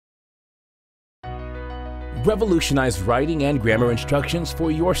Revolutionize writing and grammar instructions for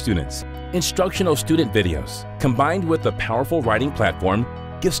your students. Instructional student videos, combined with a powerful writing platform,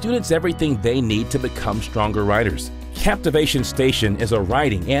 give students everything they need to become stronger writers. CaptivationStation is a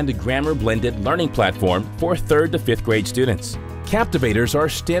writing and grammar blended learning platform for 3rd to 5th grade students. Captivators are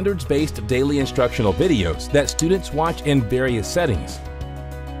standards-based daily instructional videos that students watch in various settings.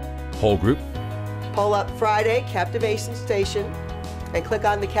 Whole group. Pull up Friday, CaptivationStation, and click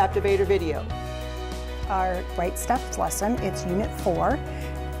on the Captivator video. Our Right Steps lesson, it's Unit 4,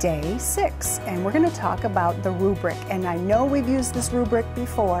 Day 6, and we're going to talk about the rubric. And I know we've used this rubric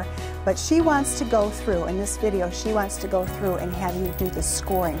before, but she wants to go through, in this video, she wants to go through and have you do the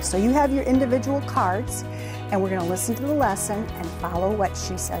scoring. So you have your individual cards, and we're going to listen to the lesson and follow what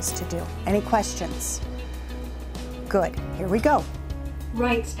she says to do. Any questions? Good. Here we go.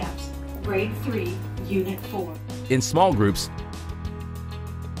 Right Steps, Grade 3, Unit 4. In small groups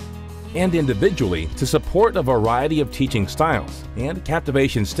and individually to support a variety of teaching styles, and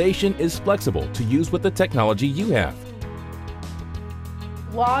CaptivationStation is flexible to use with the technology you have.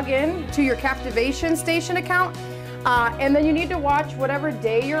 Log in to your CaptivationStation account, and then you need to watch whatever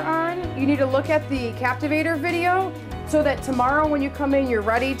day you're on. You need to look at the Captivator video so that tomorrow when you come in, you're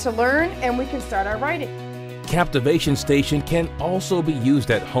ready to learn and we can start our writing. CaptivationStation can also be used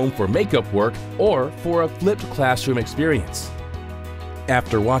at home for makeup work or for a flipped classroom experience.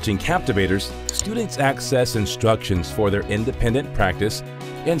 After watching Captivators, students access instructions for their independent practice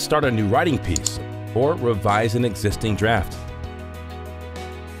and start a new writing piece or revise an existing draft.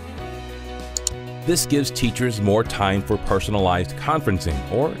 This gives teachers more time for personalized conferencing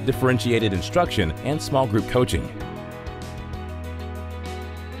or differentiated instruction and small group coaching.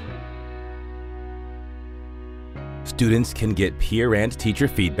 Students can get peer and teacher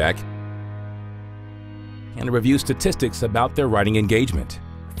feedback and review statistics about their writing engagement.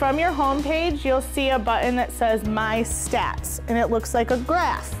 From your home page, you'll see a button that says My Stats, and it looks like a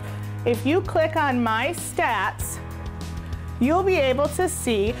graph. If you click on My Stats, you'll be able to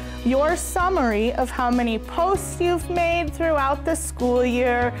see your summary of how many posts you've made throughout the school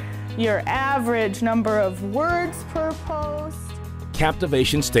year, your average number of words per post.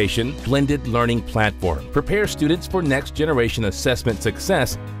 CaptivationStation blended learning platform prepares students for next generation assessment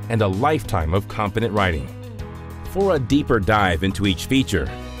success and a lifetime of confident writing. For a deeper dive into each feature,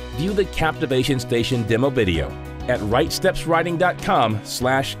 view the CaptivationStation demo video at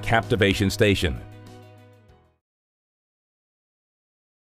rightstepswriting.com/CaptivationStation.